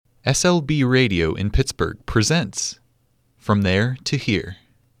SLB Radio in Pittsburgh presents From There to Here.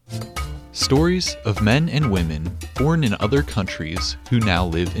 Stories of men and women born in other countries who now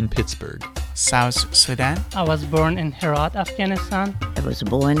live in Pittsburgh. South Sudan. I was born in Herat, Afghanistan. I was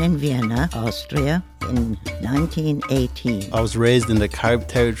born in Vienna, Austria in 1918. I was raised in the Carib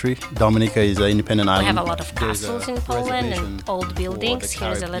territory. Dominica is an independent We island. have a lot of castles in Poland and old buildings.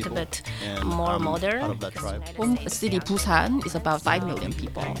 Here is a little bit more modern. Home city Busan is about 5 million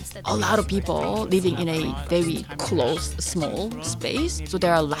people. A lot of people living in a very close, small space. So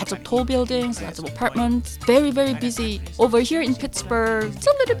there are lots of tall buildings, lots of apartments, very, very busy. Over here in Pittsburgh, it's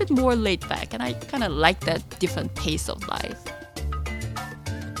a little bit more laid back, and I kind of like that different pace of life.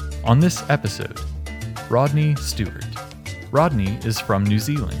 On this episode, Rodney Stewart. Rodney is from New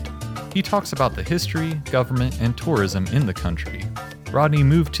Zealand. He talks about the history, government, and tourism in the country. Rodney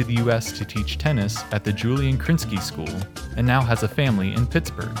moved to the U.S. to teach tennis at the Julian Krinsky School and now has a family in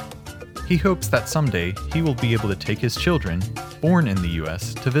Pittsburgh. He hopes that someday he will be able to take his children, born in the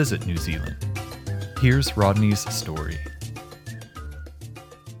U.S., to visit New Zealand. Here's Rodney's story.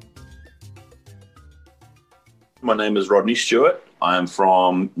 My name is Rodney Stewart. I am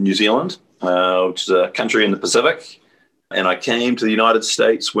from New Zealand, which is a country in the Pacific. And I came to the United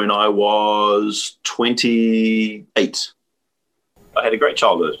States when I was 28. I had a great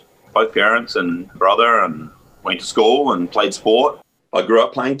childhood. Both parents and brother, and went to school and played sport. I grew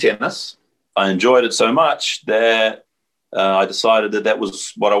up playing tennis. I enjoyed it so much that I decided that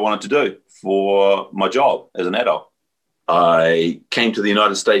was what I wanted to do for my job as an adult. I came to the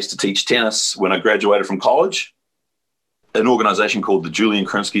United States to teach tennis when I graduated from college. An organization called the Julian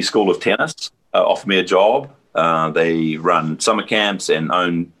Krinsky School of Tennis offered me a job. They run summer camps and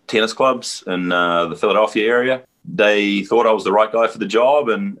own tennis clubs in the Philadelphia area. They thought I was the right guy for the job,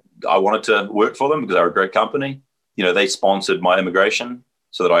 and I wanted to work for them because they were a great company. You know, they sponsored my immigration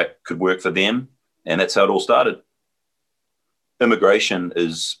so that I could work for them, and that's how it all started. Immigration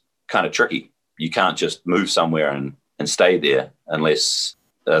is kind of tricky. You can't just move somewhere and stay there unless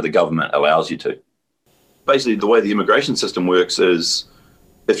the government allows you to. Basically, the way the immigration system works is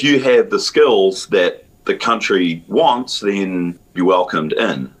if you have the skills that the country wants, then you're welcomed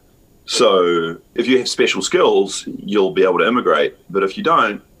in. So if you have special skills, you'll be able to immigrate. But if you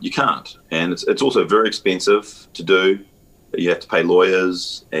don't, you can't. And it's also very expensive to do. You have to pay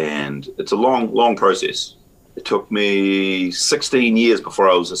lawyers, and it's a long process. It took me 16 years before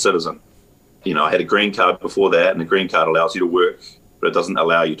I was a citizen. You know, I had a green card before that, and the green card allows you to work, but it doesn't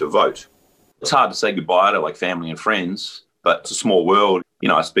allow you to vote. It's hard to say goodbye to like family and friends, but it's a small world. You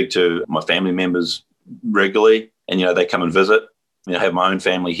know, I speak to my family members regularly, and, you know, they come and visit. You know, I have my own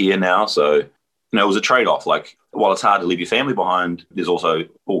family here now. So, you know, it was a trade-off. Like, while it's hard to leave your family behind, there's also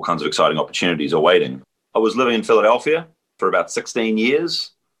all kinds of exciting opportunities awaiting. I was living in Philadelphia for about 16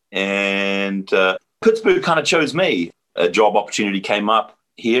 years, and Pittsburgh kind of chose me. A job opportunity came up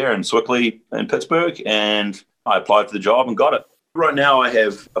here in Swickley in Pittsburgh, and I applied for the job and got it. Right now, I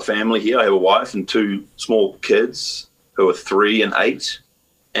have a family here. I have a wife and two small kids who are 3 and 8.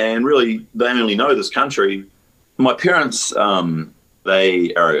 And really, they only know this country. My parents,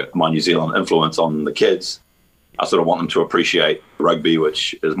 they are my New Zealand influence on the kids. I sort of want them to appreciate rugby,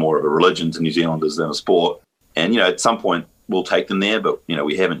 which is more of a religion to New Zealanders than a sport. And, you know, at some point, we'll take them there, but, you know,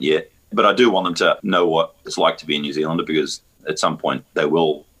 we haven't yet. But I do want them to know what it's like to be a New Zealander, because at some point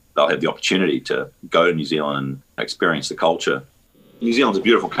they'll have the opportunity to go to New Zealand and experience the culture. New Zealand's a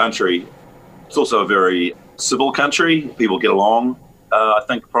beautiful country. It's also a very civil country. People get along, I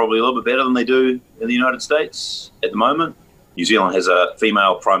think, probably a little bit better than they do in the United States at the moment. New Zealand has a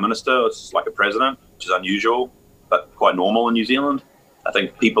female prime minister. It's like a president, which is unusual, but quite normal in New Zealand. I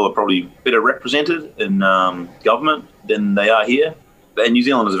think people are probably better represented in government than they are here. And New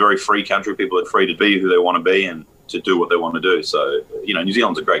Zealand is a very free country. People are free to be who they want to be and to do what they want to do. So, you know, New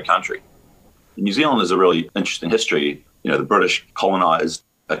Zealand's a great country. New Zealand has a really interesting history. You know, the British colonized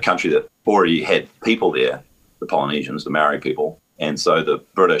a country that already had people there, the Polynesians, the Maori people. And so the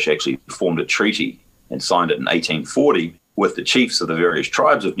British actually formed a treaty and signed it in 1840 with the chiefs of the various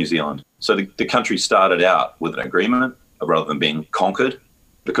tribes of New Zealand. So the country started out with an agreement rather than being conquered.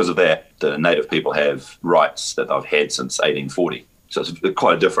 Because of that, the native people have rights that they've had since 1840. So it's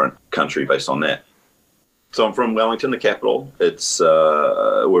quite a different country based on that. So I'm from Wellington, the capital. It's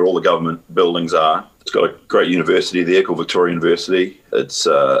where all the government buildings are. It's got a great university there called Victoria University. It's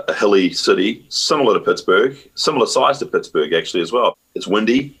a hilly city, similar to Pittsburgh, similar size to Pittsburgh actually as well. It's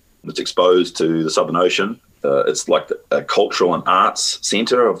windy. It's exposed to the Southern Ocean. It's like a cultural and arts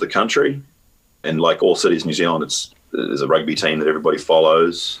centre of the country. And like all cities in New Zealand, there's a rugby team that everybody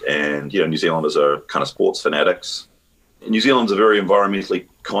follows. And, you know, New Zealanders are kind of sports fanatics. New Zealand's a very environmentally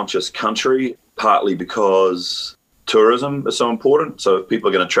conscious country, partly because tourism is so important. So if people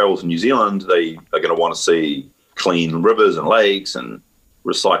are going to travel to New Zealand, they are going to want to see clean rivers and lakes, and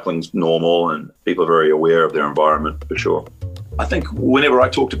recycling's normal, and people are very aware of their environment for sure. I think whenever I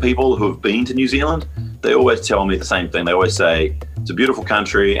talk to people who have been to New Zealand, they always tell me the same thing. They always say it's a beautiful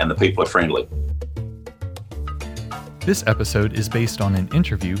country and the people are friendly. This episode is based on an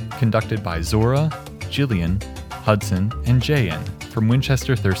interview conducted by Zora, Jillian, Hudson, and Jayan from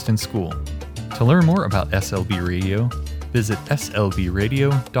Winchester Thurston School. To learn more about SLB Radio, visit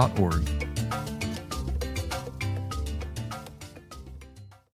slbradio.org.